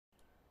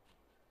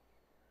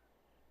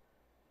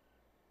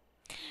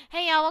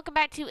Hey y'all, welcome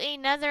back to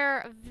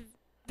another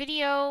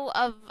video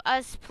of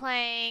us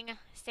playing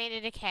State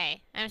of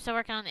Decay. I'm still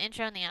working on the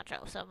intro and the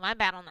outro, so my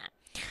bad on that.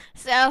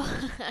 So,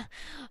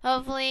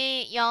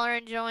 hopefully y'all are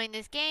enjoying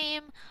this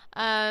game.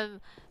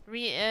 But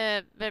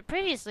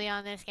previously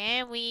on this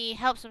game, we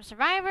helped some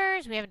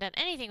survivors. We haven't done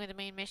anything with the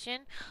main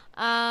mission.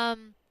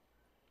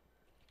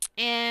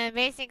 And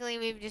basically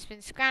we've just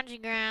been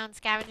scrounging around,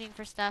 scavenging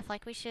for stuff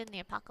like we should in the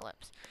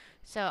apocalypse.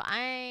 So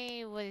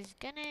I was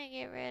gonna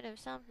get rid of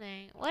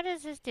something. What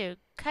does this do?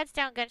 Cuts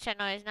down gunshot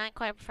noise, not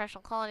quite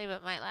professional quality,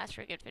 but might last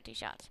for a good 50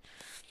 shots.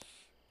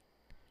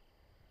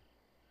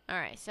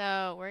 Alright,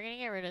 so we're gonna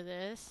get rid of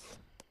this.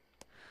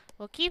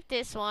 We'll keep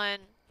this one.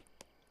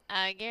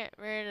 Get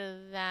rid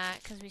of that,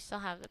 because we still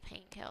have the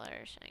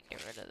painkillers. And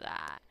get rid of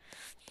that.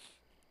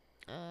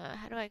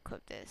 How do I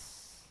equip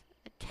this?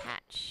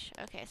 Attach.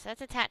 Okay, so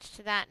that's attached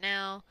to that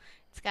now.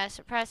 It's got a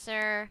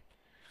suppressor.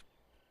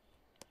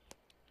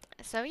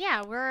 So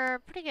yeah, we're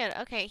pretty good.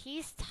 Okay,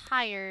 he's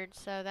tired,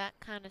 so that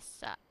kind of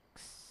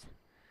sucks.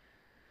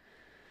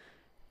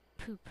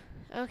 Poop.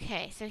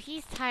 Okay, so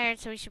he's tired,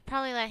 so we should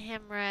probably let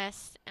him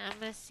rest. And I'm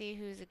gonna see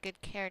who's a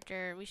good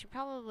character. We should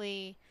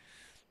probably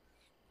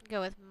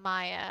go with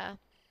Maya.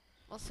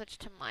 We'll switch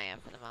to Maya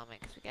for the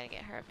moment, because we gotta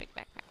get her a big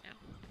backpack now.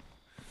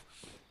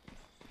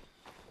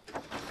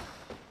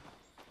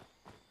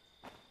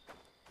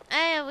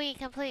 Hey, we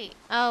complete.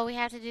 Oh, we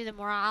have to do the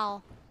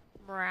morale.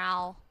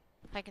 Morale,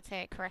 if I can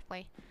say it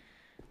correctly.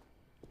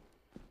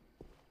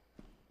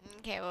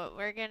 Okay, what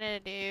we're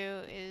gonna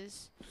do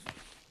is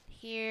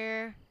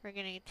here we're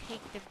gonna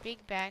take the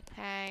big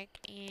backpack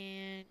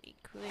and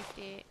equip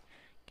it.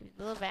 Give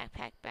the little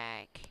backpack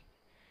back.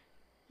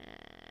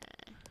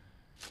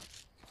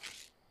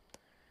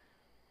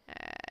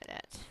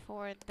 That's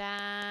for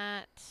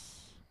that.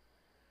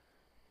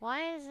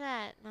 Why is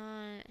that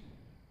not?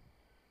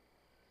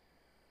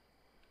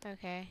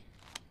 Okay.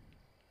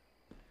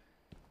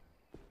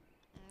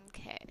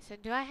 Okay, so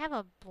do I have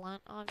a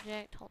blunt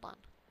object? Hold on.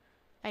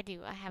 I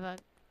do. I have a,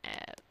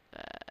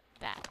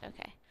 that.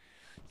 Okay.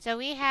 So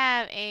we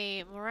have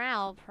a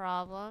morale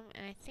problem,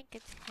 and I think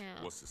it's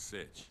him. What's the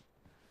sitch?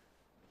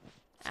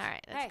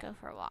 Alright, let's go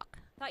for a walk.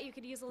 Thought you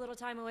could use a little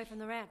time away from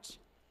the ranch.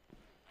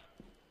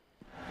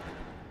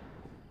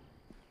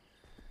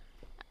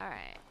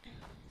 Alright.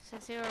 So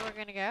let's see where we're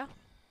gonna go.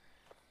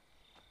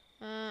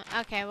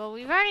 Okay, well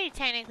we've already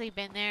technically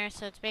been there,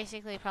 so it's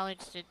basically probably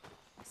just a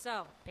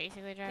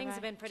basically drive things by.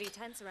 have been pretty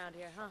tense around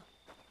here, huh?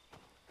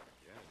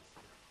 Yes.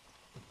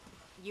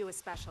 You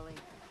especially.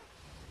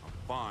 I'm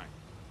fine.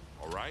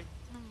 All right?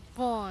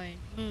 Fine.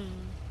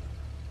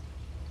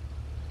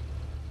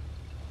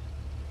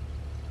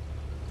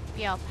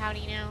 Be all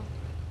pouty now,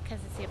 because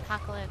it's the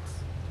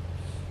apocalypse.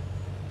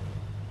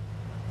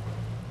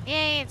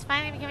 Yay, it's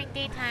finally becoming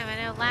daytime. I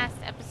know last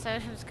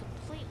episode was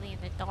completely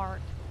in the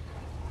dark.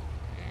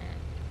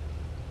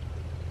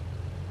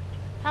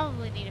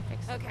 Probably need to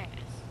fix the brightness.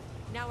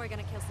 Now we're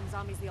gonna kill some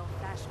zombies the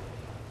old-fashioned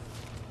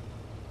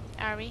way.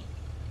 Are we?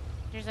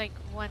 There's like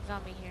one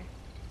zombie here.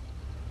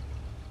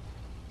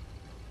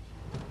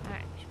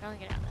 Alright, we should probably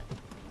get out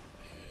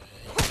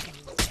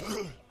of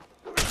that.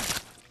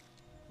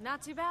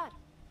 Not too bad.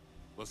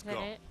 Let's Is that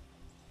go. it?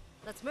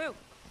 Let's move.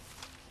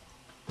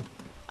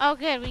 Oh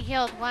good, we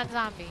killed one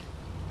zombie.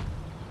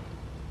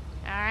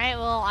 Alright,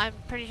 well I'm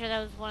pretty sure that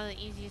was one of the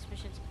easiest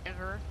missions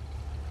ever.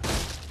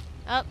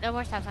 Oh, no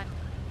more stop sign.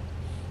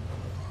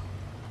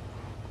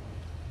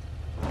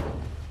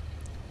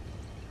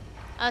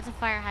 Oh, it's a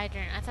fire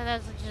hydrant. I thought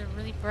that was just a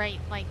really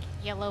bright, like,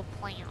 yellow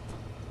plant.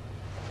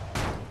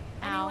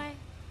 Ow. Anyway,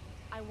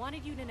 I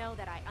wanted you to know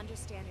that I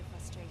understand your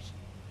frustration.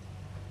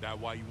 That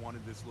why you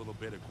wanted this little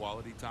bit of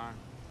quality time?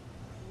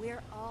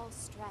 We're all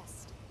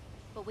stressed,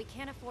 but we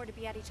can't afford to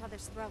be at each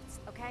other's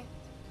throats, okay?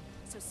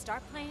 So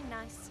start playing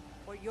nice,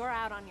 or you're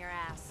out on your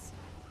ass.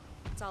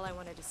 That's all I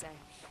wanted to say.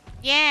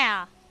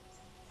 Yeah!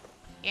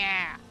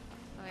 Yeah.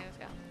 Okay, let's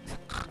go.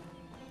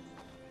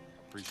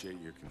 Appreciate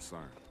your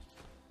concern.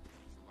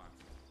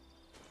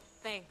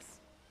 Thanks.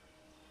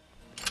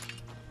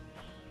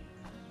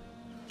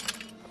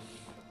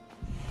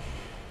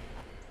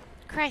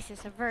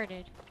 Crisis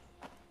averted.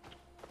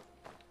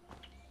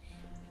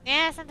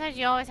 Yeah, sometimes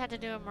you always have to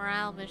do a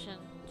morale mission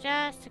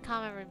just to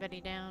calm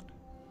everybody down.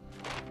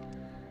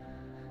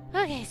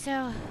 Okay,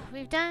 so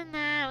we've done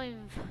that. We've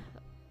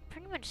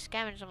pretty much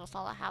scavenged almost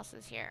all the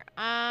houses here.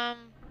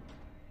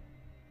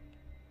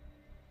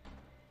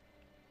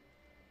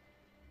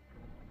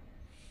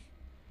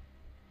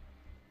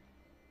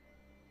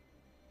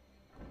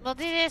 We'll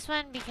do this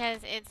one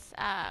because it's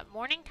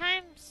morning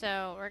time,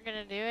 so we're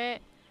gonna do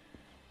it.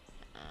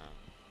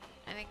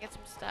 And then get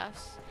some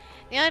stuffs.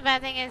 The only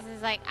bad thing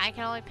is like I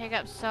can only pick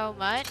up so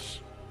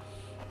much.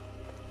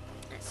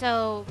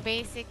 So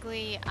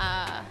basically,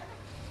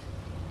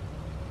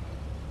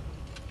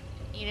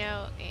 you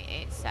know,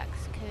 it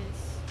sucks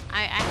because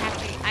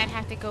I'd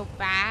have to go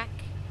back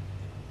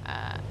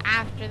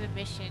after the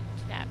mission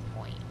to that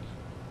point.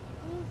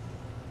 Ooh,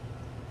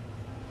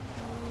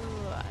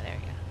 there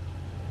we go.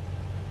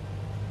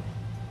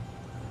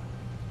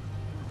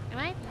 Am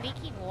I I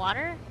leaking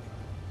water?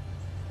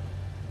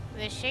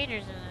 The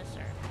shaders in this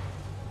are...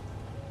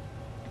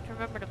 I have to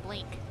remember to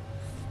blink.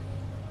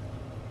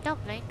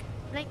 Don't blink.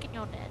 Blink and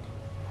you're dead.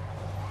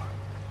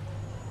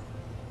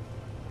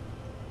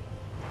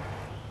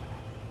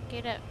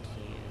 Get up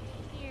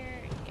to here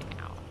and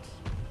get out.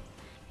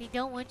 They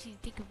don't want you to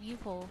take a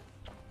viewpole.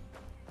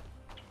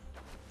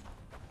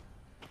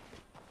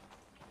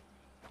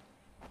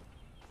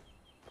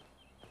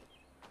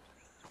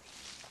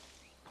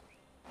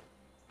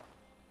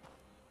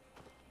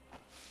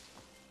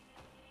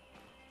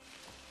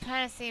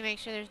 Trying to see, make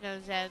sure there's no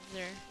Zeds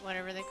or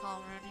whatever they call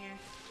them around here.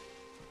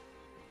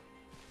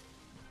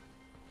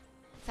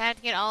 So I have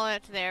to get all the way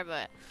up to there,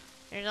 but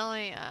there's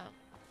only oh,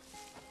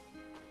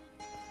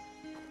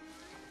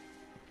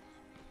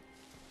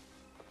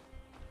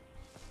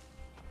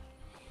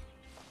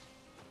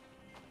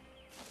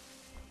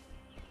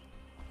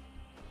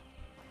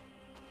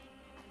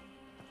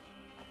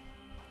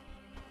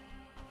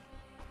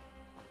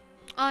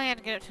 I had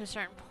to get up to a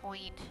certain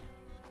point.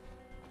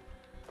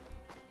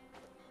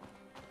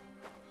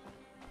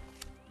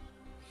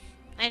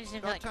 I just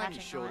didn't feel like About time crouching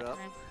you showed all that up.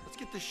 time. Let's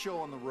get this show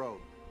on the road.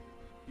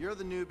 You're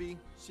the newbie,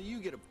 so you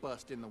get a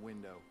bust in the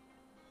window.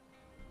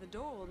 The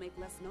door will make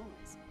less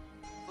noise.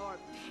 Or,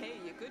 hey,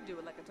 you could do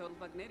it like a total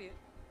fucking idiot.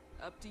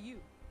 Up to you.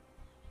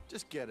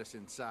 Just get us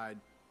inside.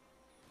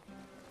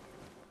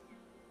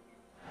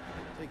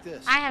 Take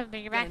this. I have a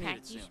bigger Gonna need backpack. it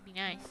You soon. should be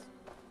nice.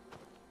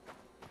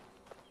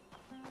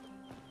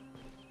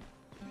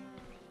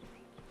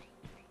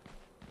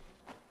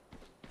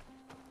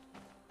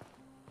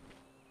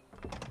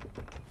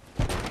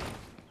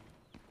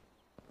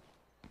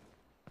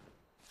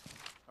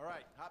 All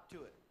right, hop to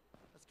it.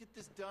 Let's get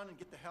this done and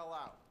get the hell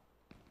out.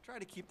 Try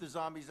to keep the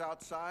zombies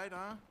outside,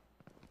 huh?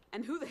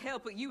 And who the hell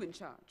put you in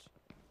charge?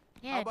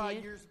 Yeah, How about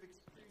dude. years of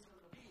experience on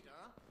the beat,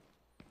 huh?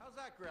 How's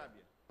that grab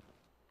you?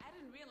 I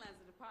didn't realize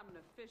the Department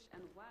of Fish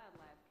and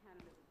Wildlife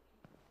counted as a...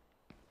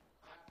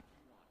 Ask if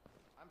you want.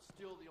 I'm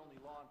still the only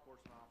law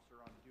enforcement officer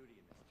on duty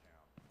in this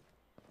town.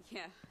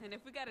 Yeah, and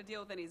if we gotta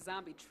deal with any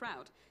zombie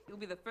trout, you'll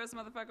be the first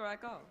motherfucker I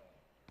call.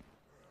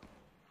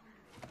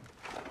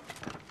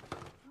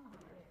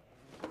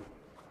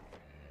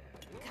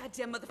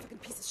 Goddamn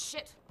motherfucking piece of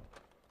shit!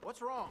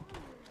 What's wrong?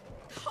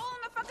 Hole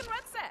in my fucking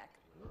rucksack!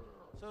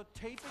 So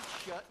tape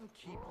it shut and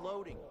keep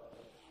loading.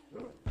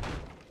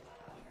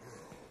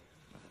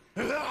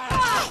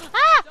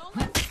 Ah! Don't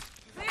let...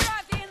 Clear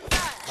out the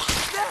inside!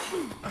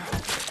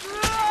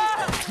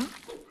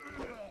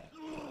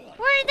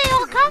 Where did they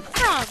all come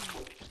from?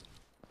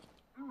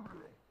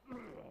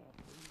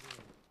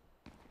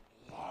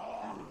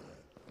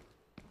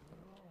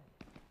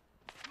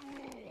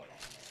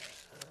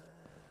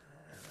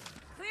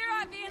 Clear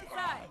out the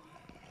inside!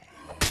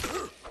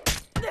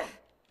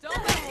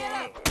 Don't let it get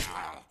up!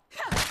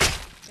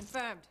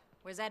 Confirmed.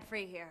 We're Zed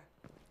free here.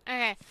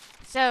 Okay,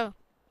 so,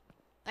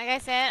 like I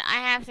said, I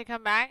have to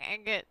come back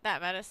and get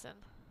that medicine.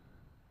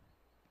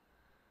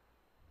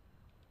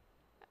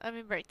 Let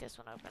me break this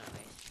one open at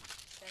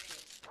least. That's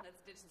it.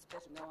 Let's ditch this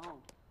bitch and go home.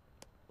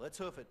 Let's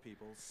hoof it,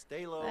 people.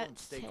 Stay low and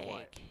Let's stay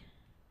quiet. take...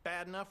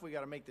 Bad enough we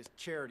gotta make this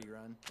charity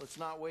run. Let's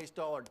not waste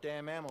all our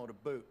damn ammo to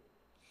boot.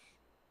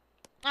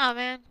 Oh,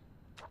 man.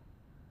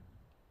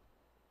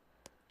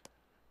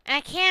 And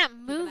I can't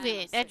move an eye on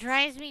it. That six.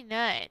 drives me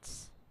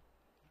nuts.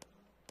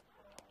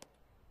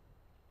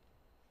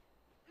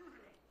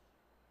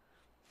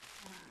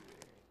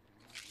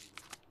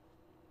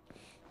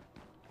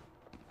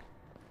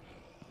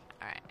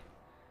 Alright.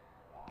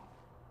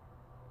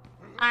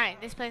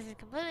 Alright, this place is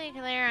completely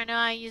clear. I know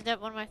I used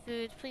up one of my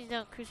foods. Please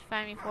don't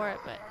crucify me for it,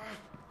 but...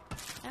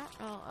 I don't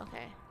know.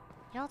 Okay.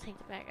 Y'all take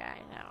the bad guys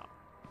out.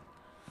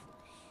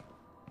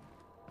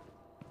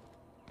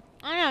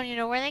 I don't even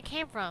know where they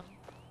came from.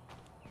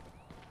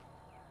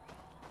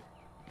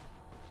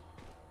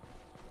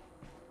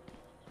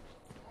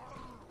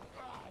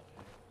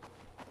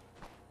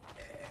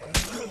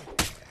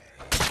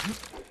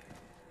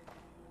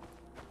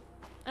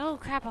 Oh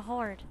crap, a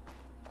horde.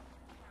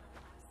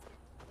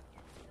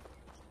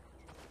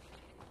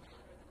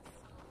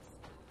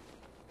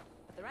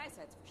 But their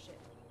eyesight's for shit.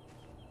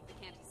 They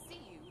can't see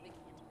you, they can't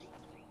read you.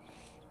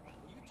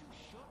 Will you two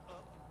shut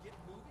up and get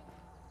moving?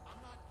 I'm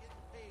not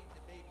getting paid to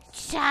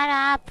babysit. Shut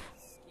up!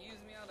 Excuse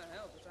me all the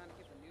help for trying to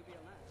keep the newbie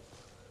alive.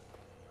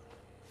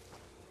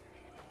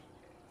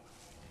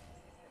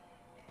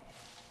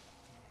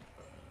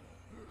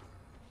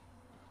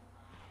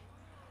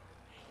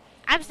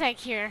 I'm stuck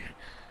here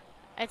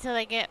until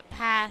they get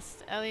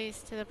past, at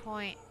least to the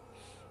point.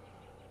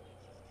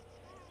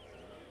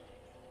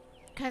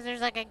 Because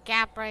there's like a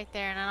gap right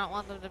there and I don't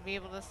want them to be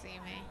able to see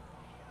me.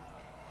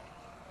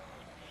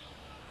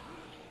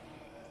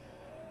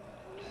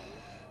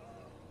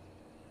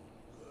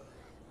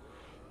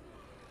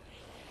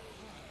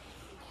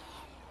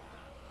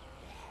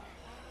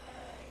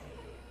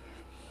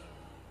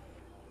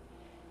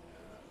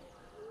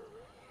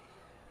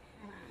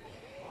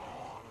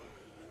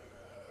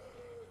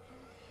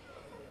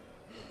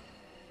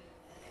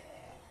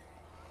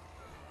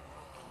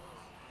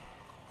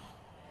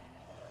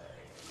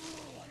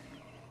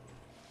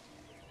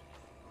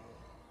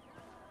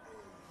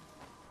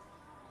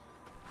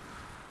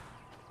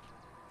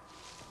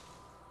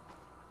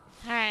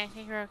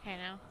 think we're okay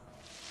now.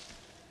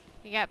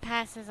 We got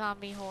past the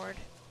zombie horde.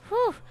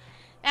 Whew!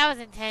 That was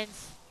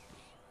intense.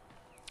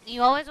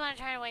 You always want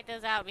to try and wait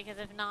those out because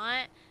if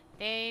not,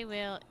 they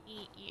will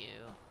eat you.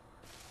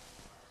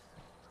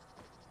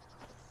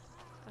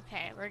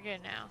 Okay, we're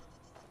good now.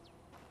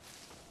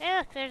 Hey,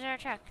 look, there's our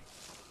truck.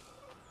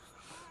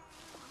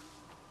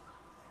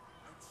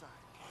 Right side.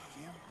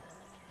 See him?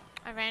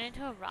 I ran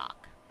into a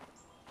rock.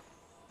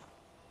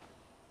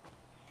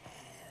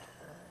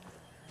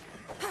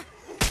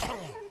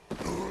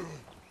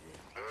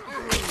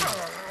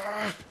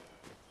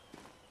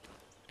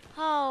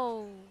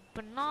 Oh,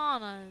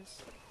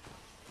 bananas.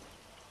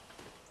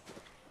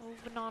 Oh,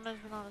 bananas,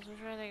 bananas. Which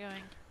way are they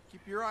going?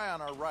 Keep your eye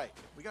on our right.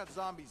 We got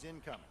zombies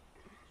incoming.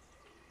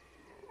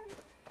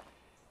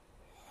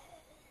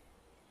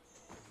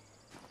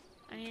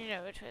 I need to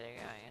know which way they're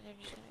going. They're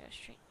just gonna go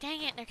straight.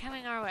 Dang it, they're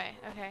coming our way.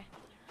 Okay.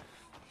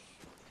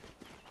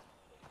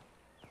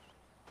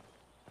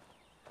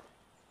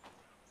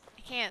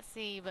 I can't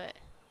see, but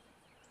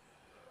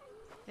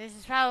this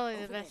is probably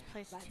the Over best there,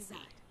 place right to be. side.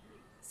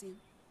 See him?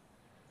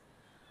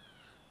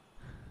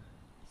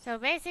 So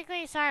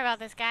basically, sorry about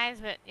this, guys,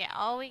 but yeah,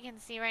 all we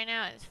can see right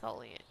now is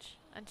foliage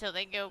until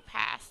they go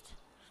past.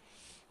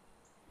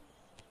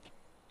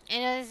 I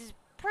know this is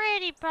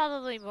pretty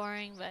probably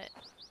boring, but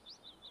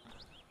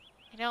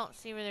I don't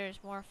see where there's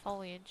more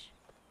foliage.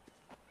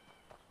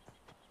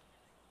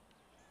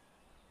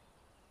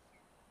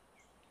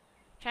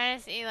 Trying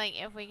to see, like,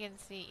 if we can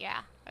see,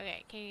 yeah.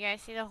 Okay, can you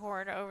guys see the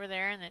horde over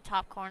there in the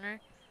top corner?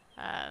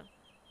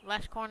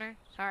 Left corner?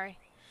 Sorry.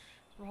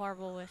 I'm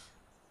horrible with...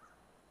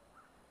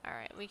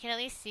 Alright, we can at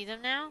least see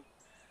them now.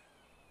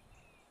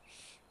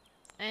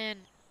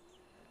 And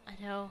I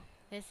know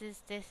this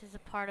is a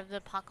part of the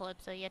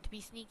apocalypse, so you have to be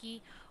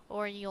sneaky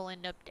or you'll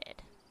end up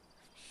dead.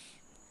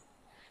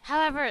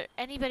 However,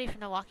 anybody from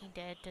The Walking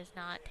Dead does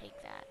not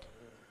take that.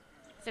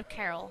 Except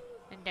Carol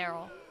and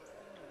Daryl.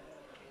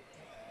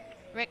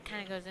 Rick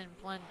kind of goes in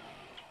blunt,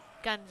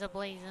 guns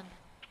a-blazing.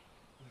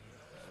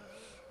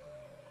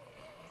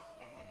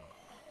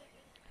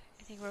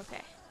 I think we're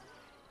okay.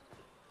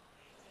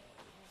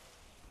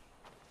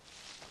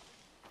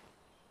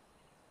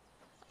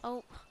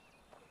 Oh.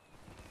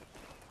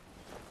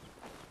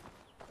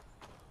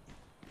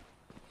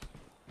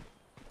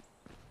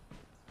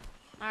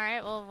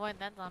 Alright, we'll avoid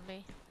that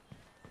zombie.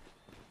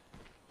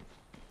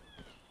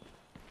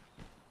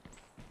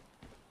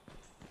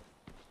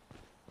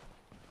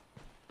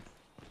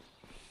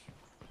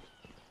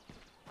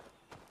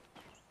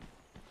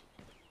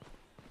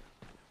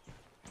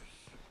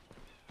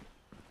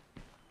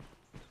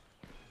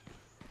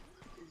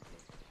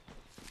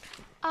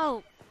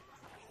 Oh,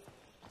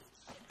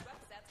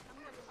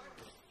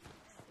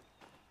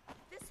 At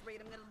this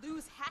rate, I'm gonna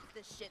lose half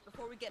this shit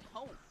before we get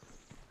home.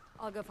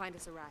 I'll go find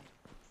us a ride.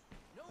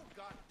 No,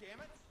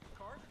 goddammit.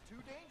 Cars are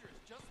too dangerous.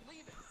 Just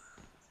leave it.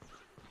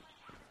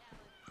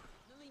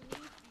 Lily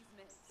needs these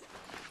meds.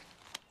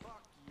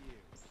 Fuck you.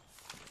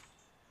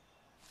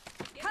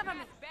 Get Cover your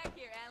me. ass back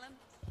here, Alan.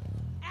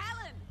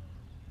 Alan!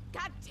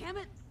 God damn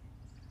it!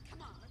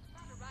 Come on, let's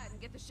find a ride and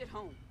get this shit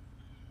home.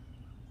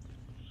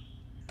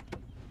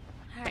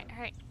 alright,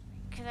 alright.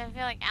 Because I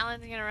feel like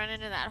Alan's gonna run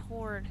into that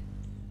horde.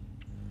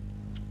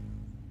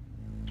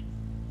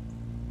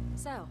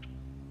 So,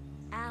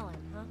 Alan,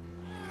 huh?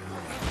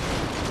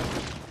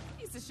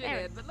 He's a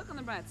There. shithead, but look on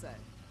the bright side.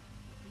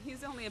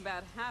 He's only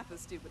about half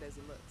as stupid as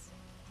he looks.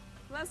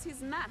 Plus,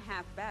 he's not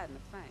half bad in a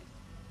fight.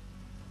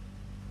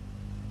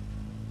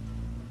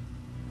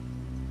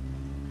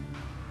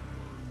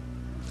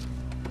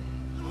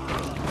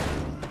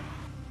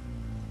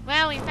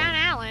 Well, we found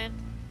Alan.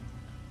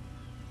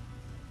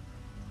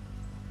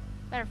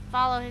 Better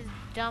follow his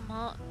dumb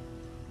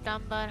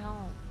butt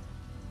home.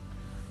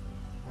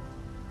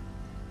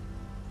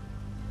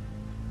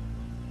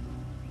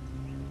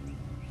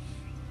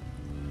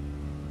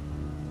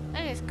 Look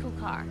at this cool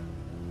car.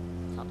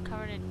 It's all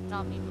covered in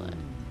zombie blood.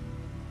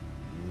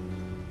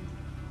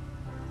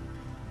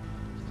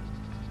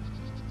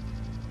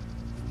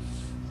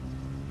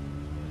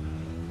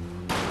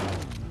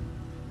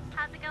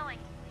 How's it going?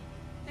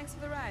 Thanks for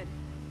the ride.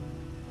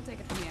 We'll take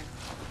it from here.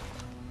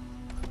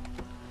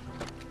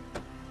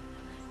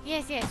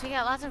 Yes, yes, we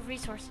got lots of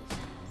resources.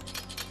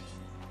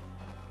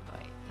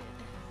 Wait.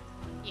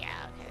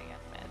 Yeah, okay, we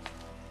got the bed.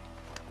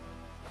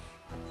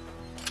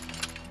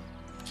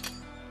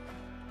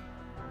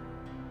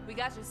 We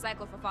got your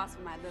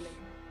cyclophosphamide, Lily.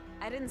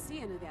 I didn't see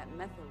any of that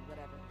methyl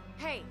whatever.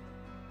 Hey,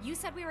 you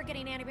said we were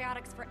getting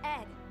antibiotics for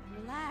Ed.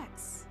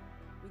 Relax.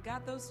 We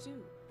got those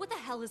too. What the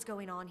hell is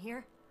going on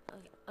here?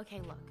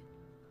 Okay, look.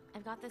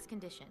 I've got this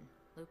condition,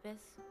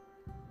 lupus.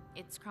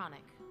 It's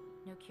chronic,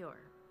 no cure.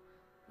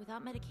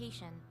 Without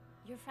medication,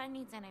 your friend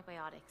needs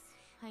antibiotics.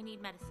 I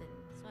need medicine,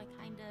 so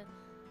I kinda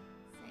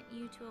sent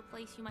you to a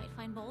place you might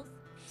find both.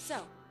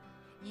 So,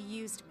 you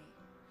used me.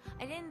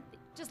 I didn't.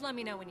 Just let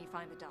me know when you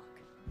find the doc.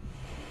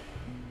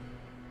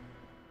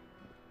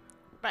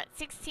 Brought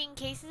 16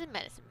 cases of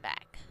medicine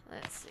back.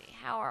 Let's see,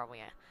 how are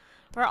we?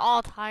 We're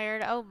all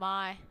tired. Oh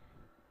my.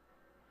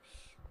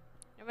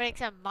 Everybody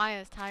except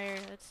Maya's tired.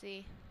 Let's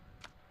see.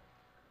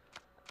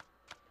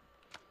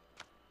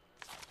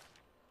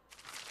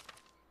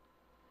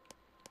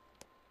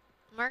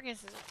 Marcus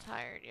isn't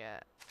tired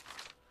yet.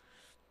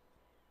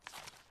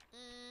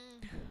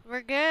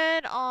 We're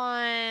good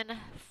on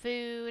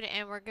food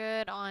and we're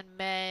good on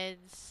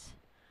meds.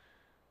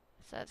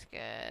 So that's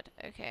good.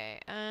 Okay.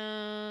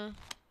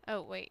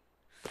 Oh wait.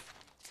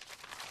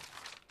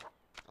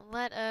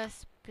 Let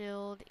us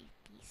build a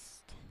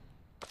beast.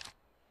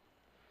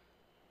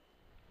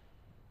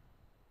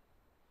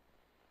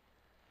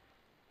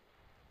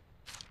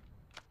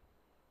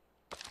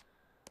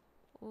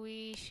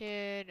 We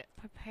should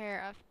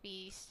prepare a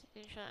feast.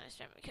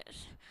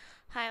 Because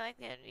high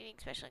likelihood of eating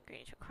special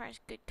ingredients requires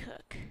good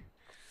cook.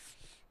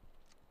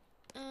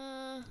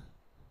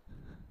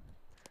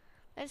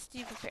 Let's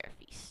do prepare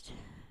a feast.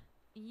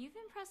 You've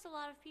impressed a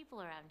lot of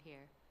people around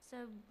here. So,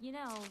 you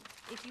know,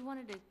 if you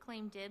wanted to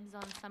claim dibs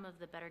on some of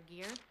the better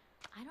gear,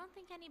 I don't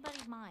think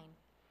anybody'd mind.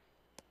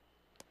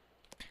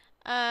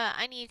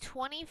 I need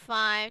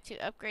 25 to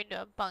upgrade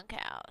to a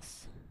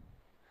bunkhouse.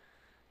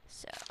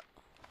 So,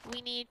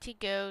 we need to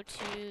go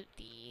to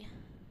the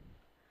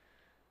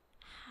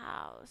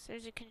house.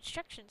 There's a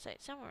construction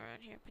site somewhere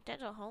around here.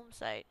 Potential home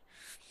site.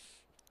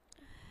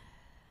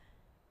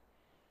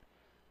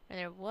 Or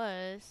there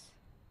was.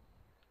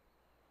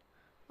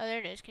 Oh, there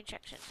it is.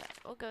 Construction site.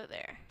 We'll go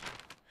there.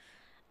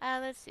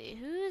 Let's see.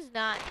 Who's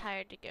not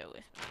tired to go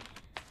with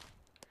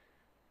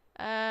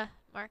me?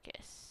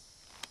 Marcus.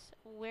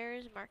 Where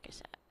is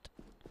Marcus at?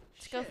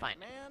 Let's go find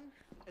him. Man.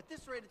 At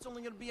this rate, it's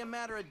only gonna be a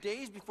matter of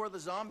days before the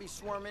zombies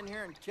swarm in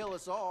here and kill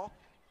us all.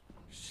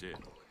 Shit.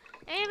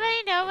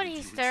 Anybody know what did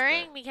he's you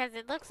stirring? expect? Because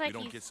it looks We like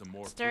don't he's get some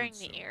more stirring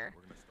food the soon, air.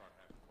 we're gonna start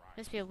having riots.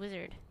 Must be a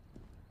wizard.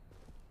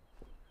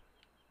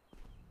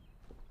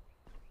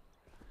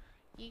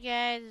 You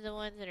guys are the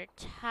ones that are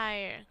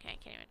tired. Okay, I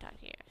can't even talk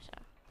to you, so.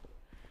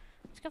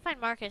 Let's go find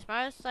Marcus.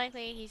 Most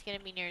likely he's gonna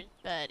be near his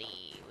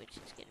buddy, which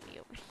is gonna be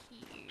over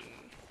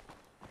here.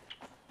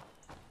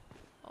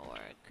 Or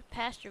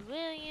Pastor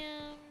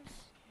Williams.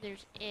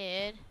 There's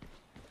Ed.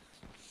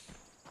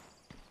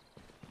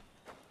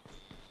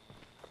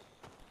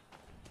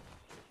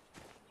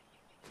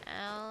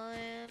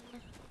 Alan.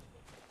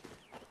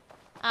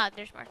 Ah,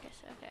 there's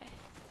Marcus. Okay.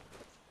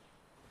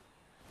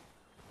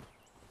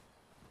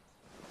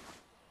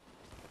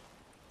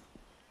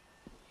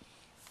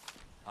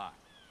 Hi.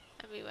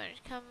 Everyone,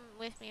 come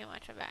with me and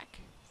watch my back.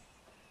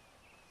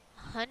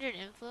 100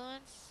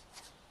 influence?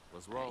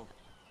 Let's roll.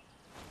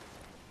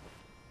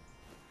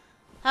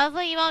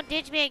 Hopefully you won't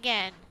ditch me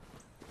again.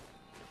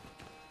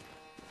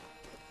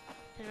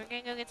 Cause we're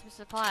gonna go get some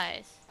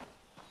supplies.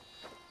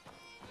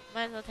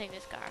 Might as well take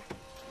this car.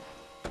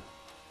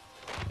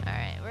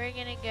 Alright, we're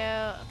gonna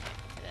go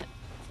to the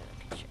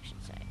construction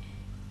site.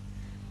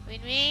 We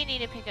need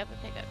to pick up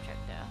a pickup truck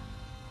though.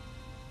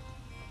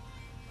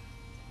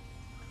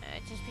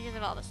 Just because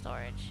of all the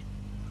storage.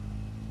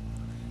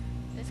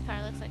 This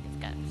car looks like it's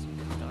got some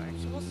good storage,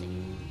 so we'll see.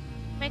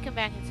 May come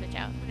back and switch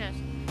out, who knows.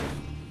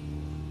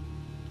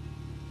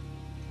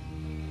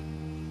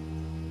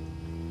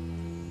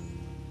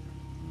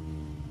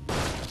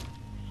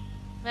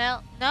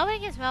 Well, nobody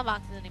gets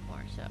mailboxes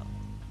anymore, so.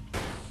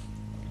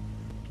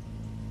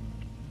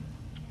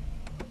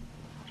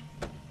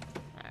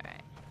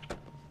 Alright.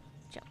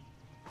 Jump.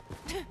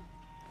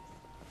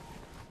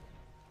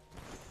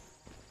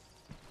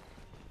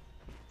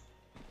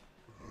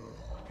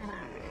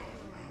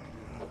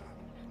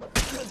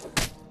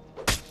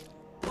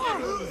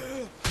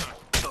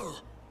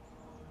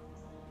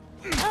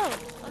 Oh,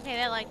 okay,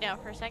 that lagged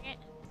out for a second.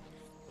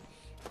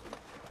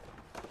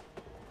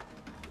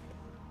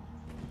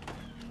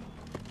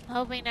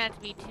 Hoping not to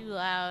be too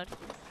loud.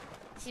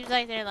 Seems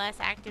like they're less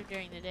active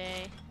during the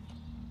day.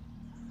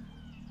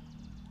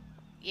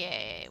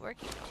 Yay,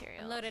 working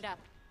materials. I'm loaded up.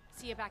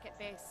 See you back at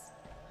base.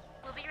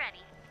 We'll be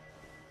ready.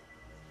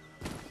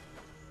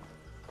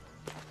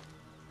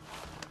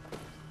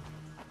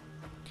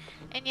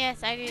 And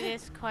yes, I do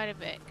this quite a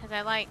bit because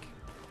I like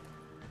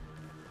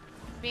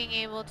being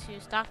able to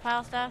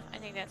stockpile stuff. I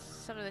think that's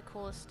some of the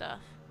coolest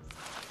stuff.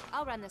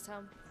 I'll run this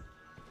home.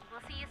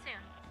 We'll see you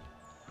soon.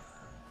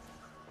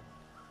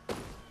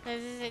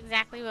 This is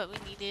exactly what we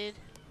needed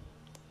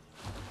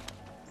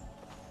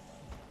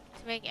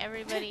to make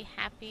everybody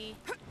happy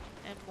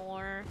and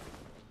more.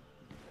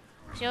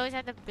 You always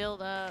have to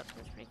build up.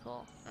 That's pretty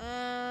cool.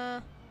 Eh.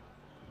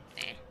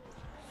 Okay,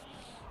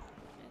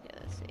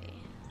 let's see.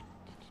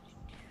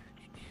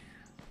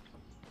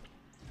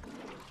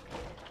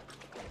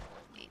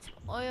 Need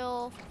some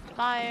oil,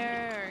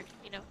 fire, or,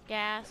 you know,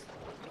 gas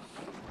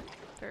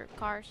for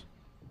cars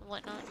and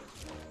whatnot.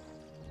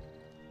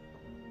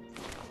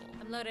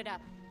 I'm loaded up.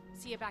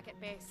 See you back at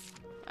base.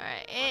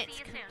 Alright, We'll it's see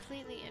you soon.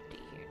 completely empty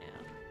here now.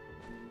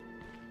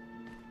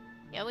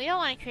 Yeah, we don't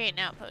want to create an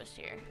outpost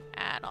here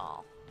at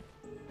all.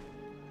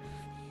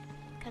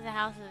 Because the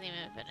house isn't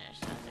even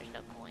finished, so there's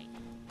no point.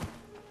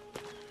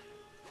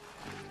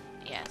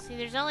 Yeah, see,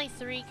 there's only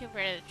 3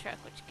 compared to the truck,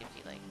 which gives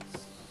you like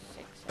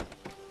 6, I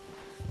think.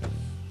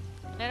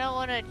 I don't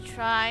want to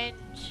try and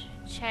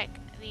check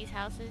these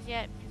houses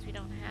yet because we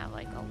don't have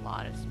like a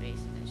lot of space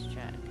in this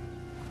truck.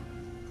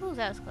 Ooh,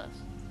 that was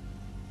close.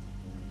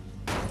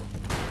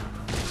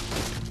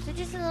 So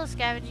just a little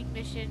scavenging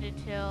mission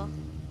until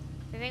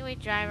I think we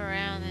drive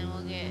around and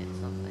we'll get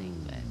something,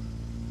 but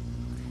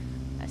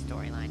a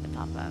storyline to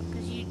pop up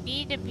because you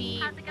need to be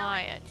How's it going?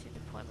 Maya to the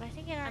point. But I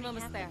think it already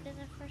almost happened there. in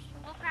the first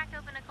one. We'll crack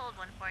open a cold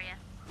one for you.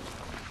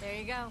 There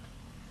you go.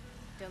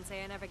 Don't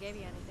say I never gave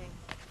you anything.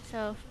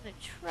 So from the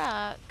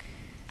truck,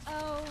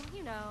 Oh,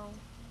 you know,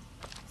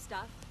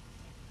 stuff.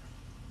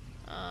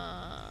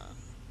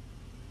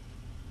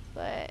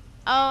 but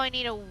oh, I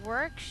need a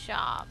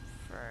workshop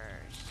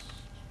first.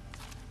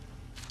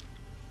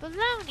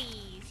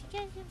 Balonies! You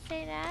guys didn't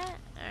say that.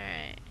 All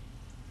right.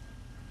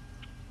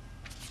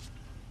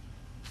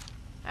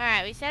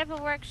 Alright, we set up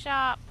a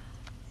workshop.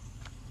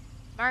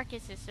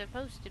 Marcus is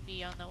supposed to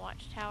be on the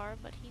watchtower,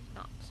 but he's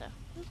not, so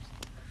oops.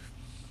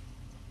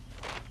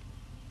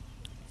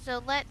 So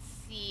let's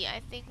see. I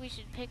think we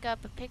should pick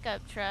up a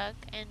pickup truck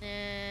and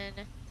then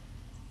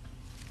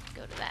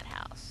go to that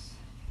house.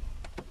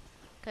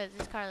 Because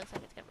this car looks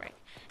like it's gonna break.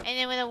 And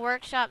then with a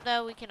workshop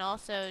though, we can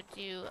also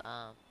do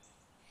a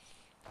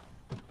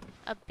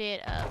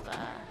bit of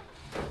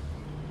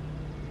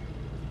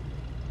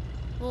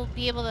we'll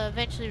be able to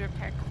eventually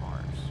repair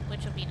cars,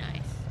 which will be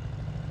nice.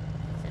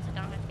 Since I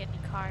don't have to get a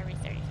new car every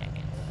 30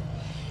 seconds.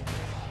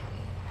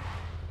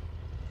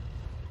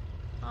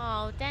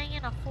 Oh, dang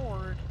it, a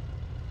Ford.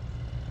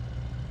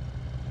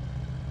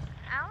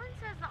 Alan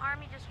says the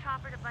army just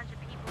choppered a bunch of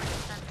people in the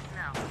sense of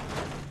snow.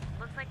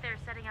 Looks like they're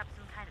setting up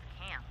some kind of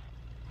camp.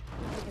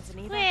 Think it's an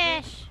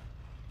evac? Squish!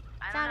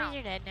 I don't Zombies know.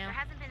 are dead now. There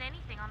hasn't been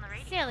anything on the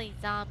radio. Silly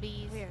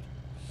zombies. Weird.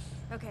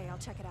 Okay, I'll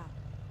check it out.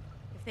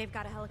 If they've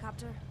got a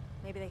helicopter,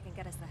 maybe they can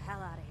get us the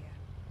hell out of here.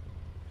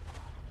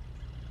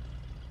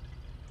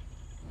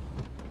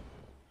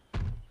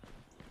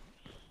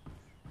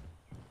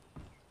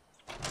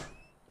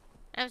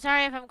 I'm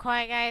sorry if I'm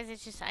quiet, guys.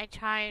 It's just I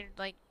try and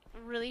like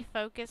really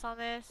focus on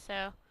this,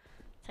 so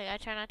it's like I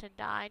try not to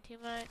die too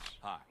much.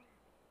 Hi.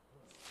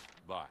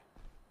 Bye.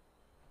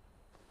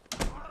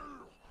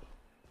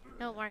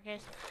 No,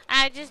 Marcus.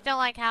 I just don't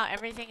like how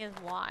everything is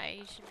Y.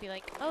 You should be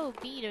like, oh,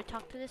 B to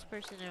talk to this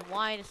person and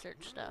Y to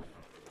search stuff.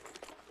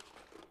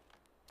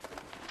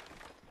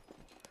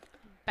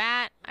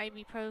 Bat,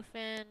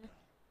 ibuprofen.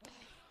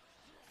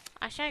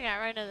 I should have got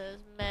rid of those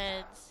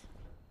meds.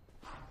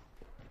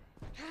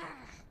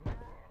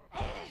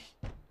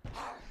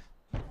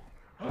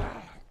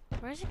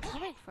 Where's it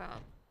coming from?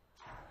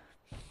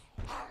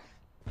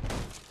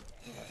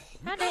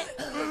 Found it.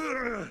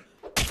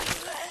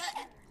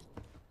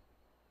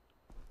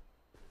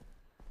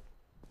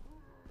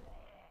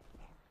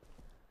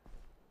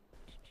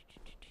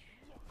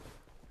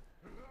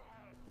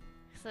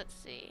 So let's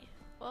see.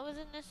 What was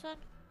in this one?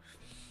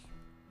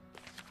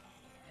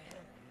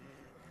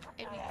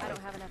 I don't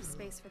have enough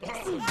space for this.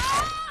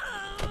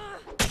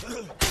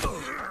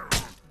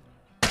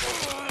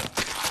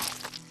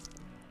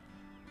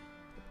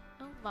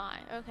 Oh my,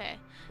 okay.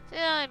 So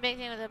the only big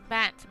thing with the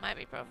bats might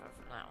be ibuprofen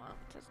from that one.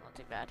 That's not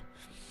too bad.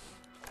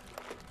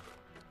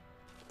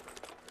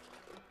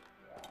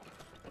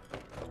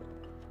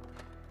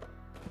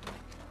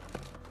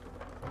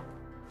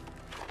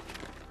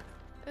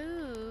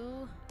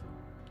 Ooh.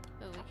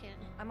 Oh, we can.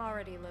 I'm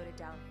already loaded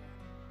down here.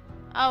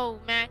 Oh,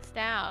 maxed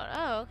out.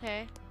 Oh,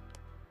 okay.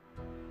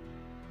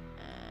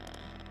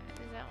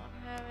 Does that one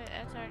have it?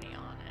 That's already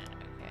on it.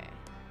 Okay.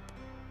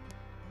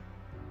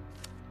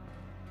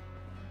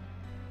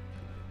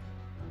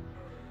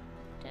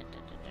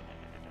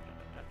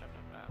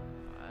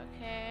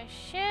 Okay, I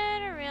should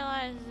have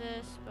realized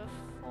this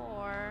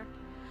before.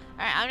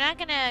 Alright, I'm not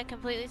gonna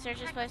completely search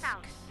this Check place. this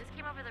out. This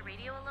came over the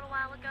radio a little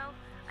while ago.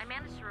 I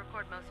managed to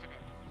record most of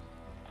it.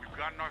 We've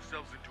gotten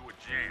ourselves into a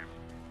jam.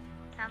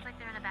 Sounds like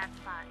they're in a bad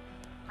spot.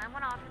 Might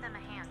want to offer them a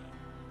hand.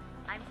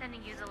 I'm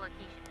sending you the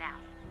location now.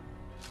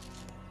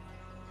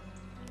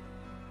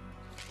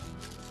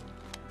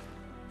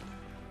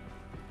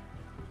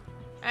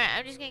 Alright,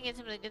 I'm just gonna get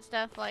some of the good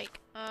stuff like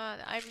the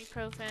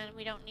ibuprofen.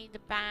 We don't need the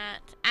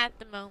bat at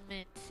the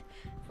moment.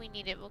 If we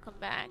need it, we'll come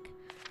back.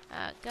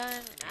 Gun.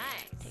 Nice.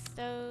 Take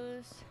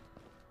those.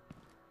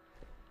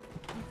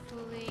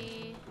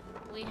 Hopefully,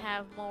 we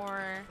have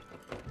more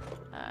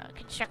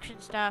construction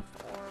stuff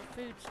or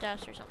food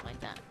stuffs or something like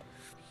that.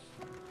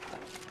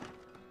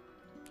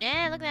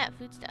 Yeah, look at that,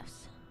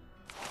 foodstuffs.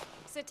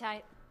 Sit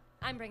tight.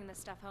 I'm bringing this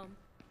stuff home.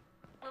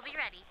 We'll be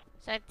ready.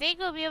 So I think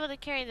we'll be able to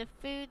carry the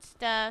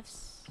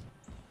foodstuffs.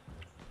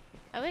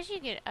 I wish you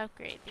could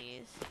upgrade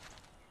these.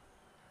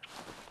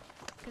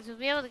 Because we'll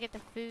be able to get the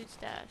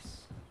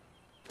foodstuffs.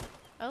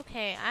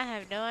 Okay, I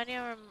have no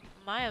idea where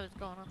Maya was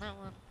going on that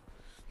one.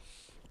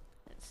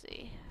 Let's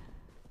see.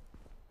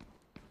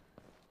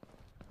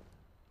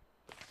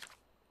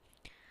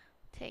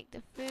 Take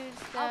the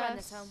foodstuffs. I'll run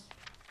this home.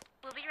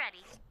 We'll be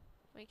ready.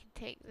 We can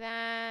take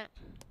that.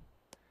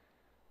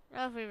 I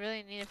don't know if we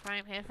really need a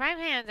frying pan. Frying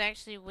pans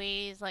actually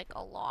weighs like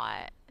a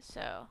lot,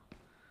 so.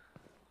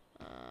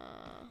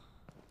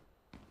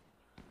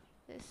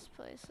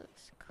 Fireplace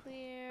looks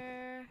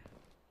clear.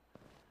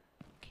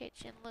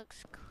 Kitchen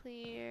looks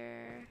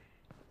clear.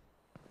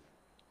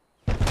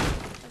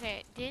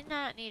 Okay, did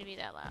not need to be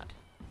that loud.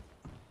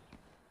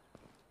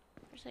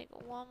 There's like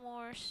one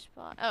more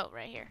spot. Oh,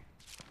 right here.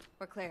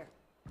 We're clear.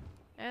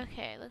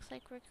 Okay, looks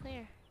like we're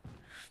clear.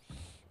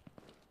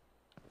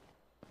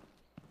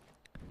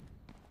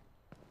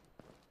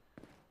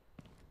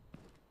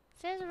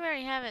 Says we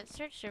already haven't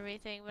searched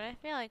everything, but I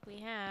feel like we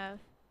have.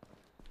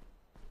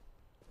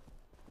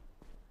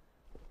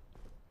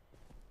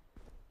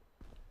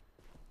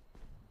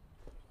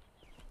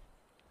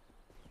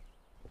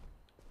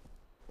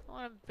 I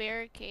want to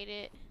barricade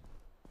it.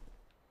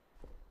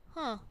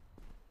 Huh.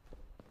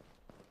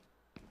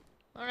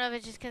 I don't know if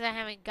it's just because I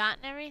haven't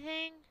gotten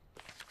everything.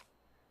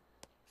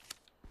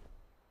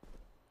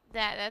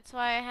 That's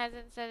why it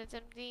hasn't said it's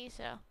empty,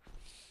 so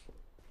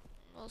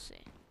we'll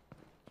see.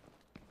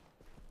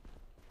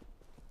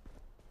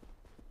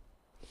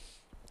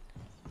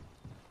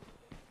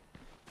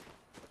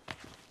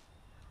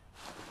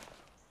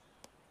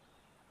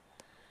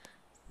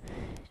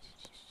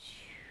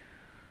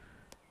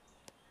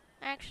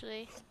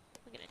 Actually,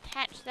 we can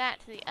attach that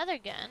to the other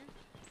gun,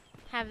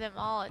 have them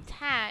all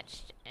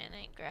attached, and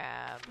then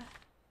grab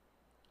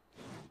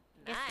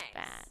this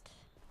bat.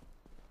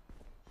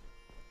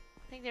 I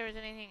think there was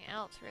anything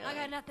else really. I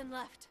got nothing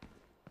left.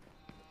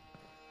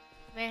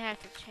 May have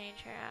to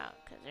change her out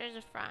because there's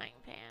a frying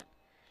pan.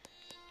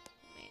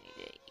 May need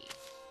to eat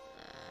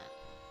that.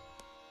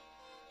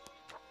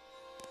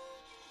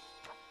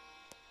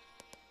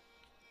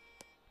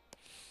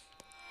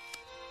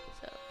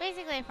 So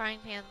basically, a frying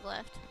pan's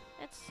left.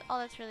 That's all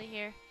that's really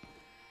here.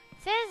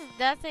 It says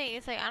nothing.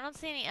 It's like I don't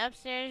see any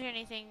upstairs or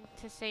anything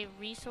to say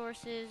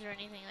resources or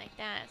anything like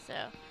that. So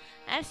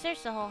I've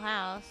searched the whole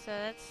house. So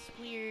that's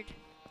weird.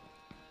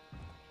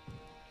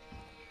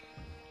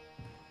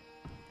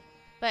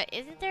 But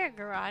isn't there a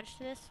garage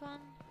to this one?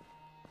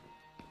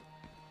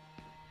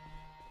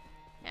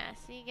 Yeah,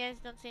 see, you guys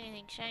don't see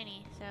anything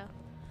shiny, so.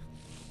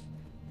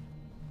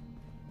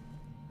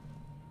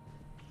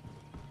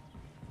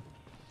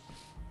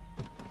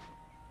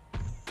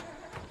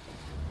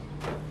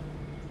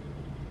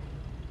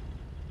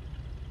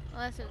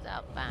 Unless it was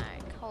out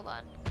back. Hold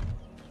on.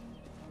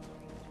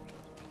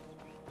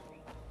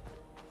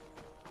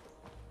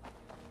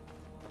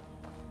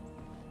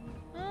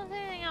 I don't see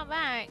anything out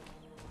back.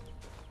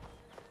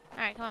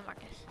 Alright, come on,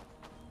 Marcus.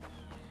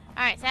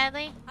 Alright,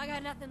 sadly. I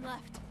got nothing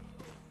left.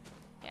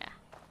 Yeah.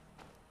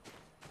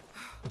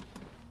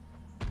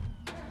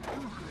 I'm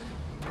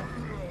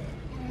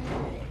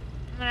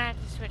gonna have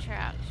to switch her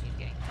out because she's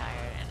getting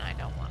tired and I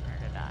don't want her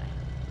to die.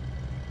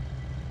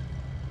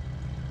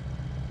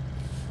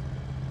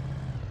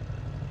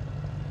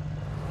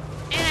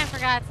 And I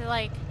forgot to,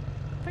 like,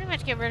 pretty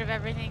much get rid of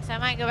everything, so I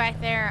might go back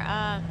there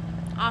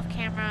off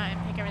camera and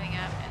pick everything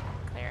up and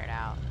clear it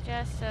out.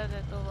 Just so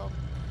that the little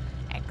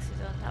X is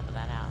on top of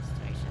that house to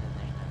make sure that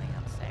there's nothing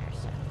else there.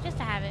 So, just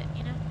to have it,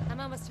 you know? I'm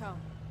almost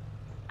home.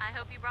 I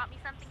hope you brought me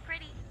something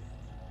pretty.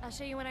 I'll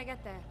show you when I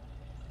get there.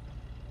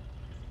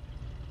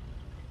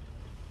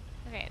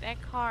 Okay, that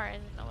car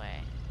is in the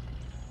way.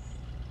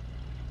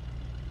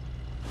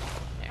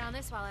 There. Found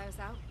this while I was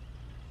out.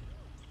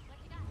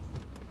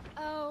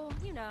 Oh,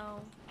 you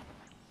know,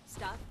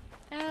 stuff.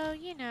 Oh,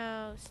 you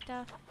know,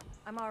 stuff.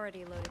 I'm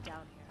already loaded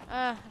down here.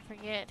 I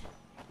forget.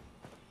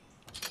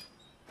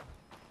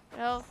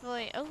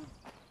 Hopefully, oh,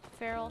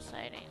 feral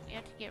sighting. We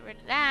have to get rid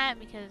of that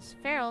because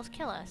ferals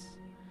kill us.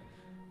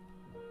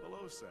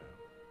 Hello, Sam.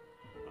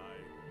 I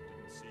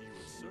didn't see you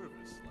at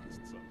service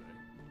last Sunday.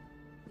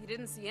 You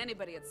didn't see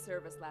anybody at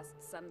service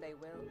last Sunday,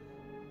 Will.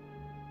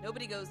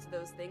 Nobody goes to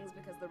those things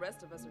because the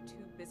rest of us are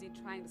too busy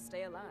trying to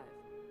stay alive.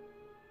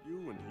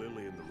 You and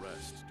Lily and the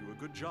rest do a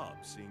good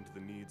job seeing to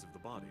the needs of the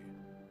body.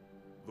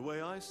 The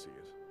way I see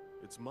it,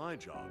 it's my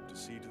job to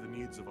see to the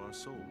needs of our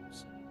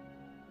souls.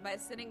 By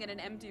sitting in an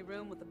empty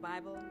room with the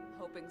Bible,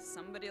 hoping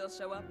somebody will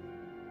show up?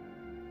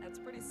 That's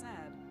pretty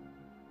sad.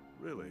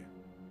 Really?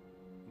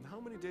 And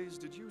how many days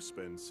did you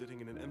spend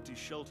sitting in an empty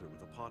shelter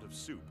with a pot of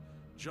soup,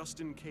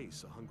 just in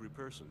case a hungry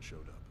person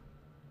showed up?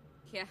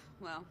 Yeah,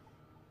 well,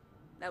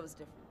 that was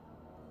different.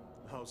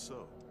 How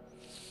so?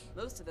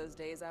 Most of those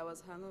days I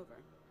was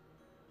hungover.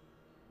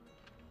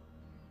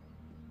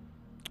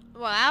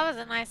 Well, that was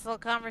a nice little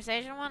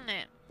conversation, wasn't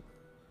it?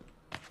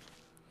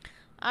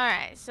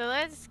 Alright, so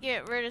let's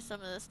get rid of some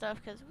of this stuff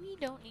because we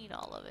don't need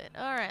all of it.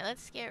 Alright,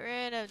 let's get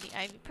rid of the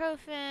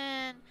ibuprofen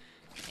and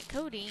the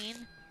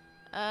codeine.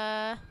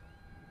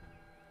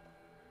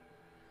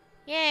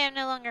 Yay, I'm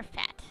no longer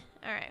fat.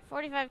 Alright,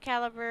 45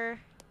 caliber.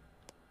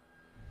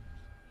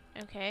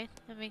 Okay,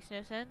 that makes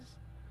no sense.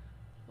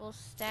 We'll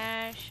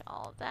stash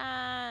all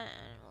that,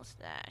 and we'll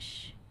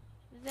stash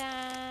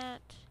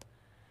that.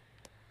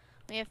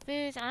 We have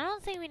foods. I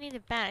don't think we need a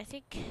bat. I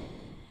think,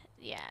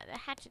 yeah, the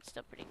hatchet's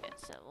still pretty good,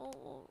 so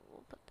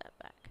we'll put that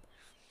back.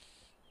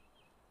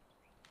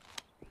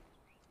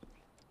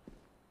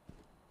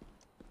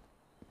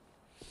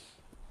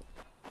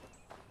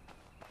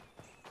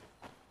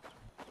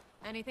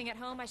 Anything at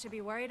home I should be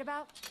worried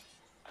about?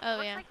 Oh,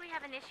 Looks yeah. like we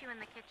have an issue in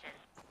the kitchen.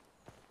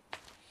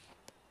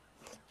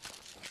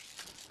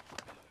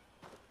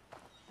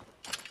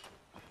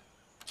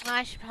 Well,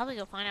 I should probably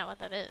go find out what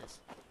that is.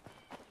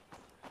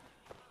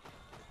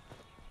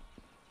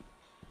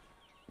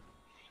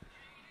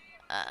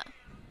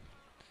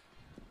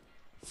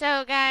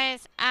 So,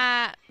 guys,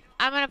 I'm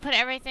gonna put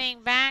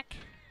everything back.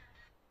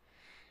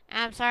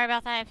 I'm sorry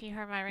about that if you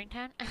heard my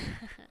ringtone.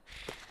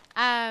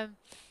 um,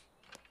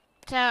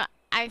 so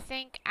I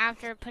think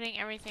after putting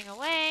everything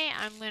away,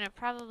 I'm gonna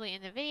probably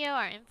end the video.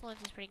 Our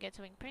influence is pretty good,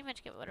 so we can pretty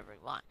much get whatever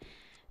we want.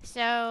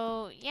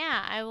 So,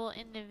 yeah, I will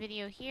end the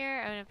video here.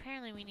 And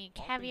apparently we need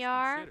All things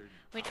caviar, considered,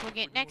 which we'll we're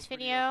get doing next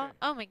pretty video. okay.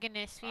 Oh my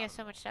goodness, we I have don't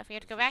so know. much stuff. We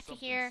have to go There's back to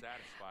something here.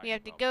 satisfying We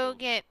have to about go building.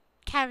 get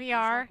Feels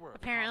caviar, like we're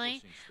apparently.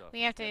 accomplishing stuff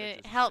We have instead to of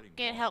just help sitting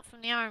get guard. help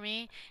from the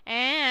army.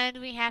 And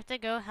we have to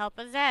go help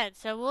a Zed.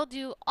 So we'll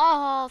do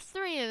all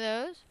 3 of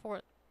those,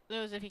 4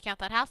 those if you count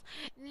that house,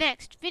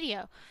 next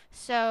video.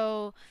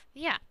 So,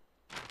 yeah.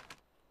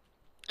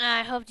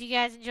 I hope you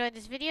guys enjoyed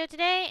this video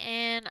today,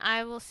 and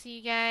I will see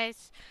you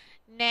guys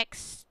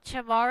next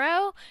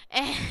tomorrow.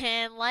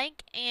 And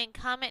like and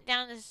comment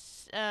down in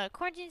this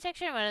quarantine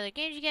section what other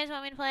games you guys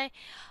want me to play.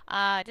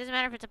 It doesn't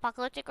matter if it's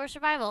apocalyptic or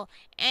survival.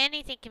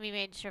 Anything can be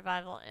made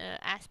survival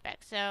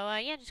aspect. So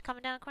yeah, just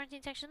comment down in the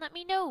quarantine section. Let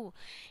me know.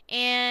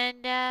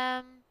 And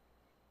yeah,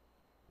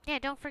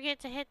 don't forget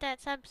to hit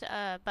that subs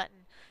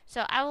button.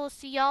 So I will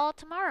see y'all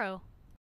tomorrow.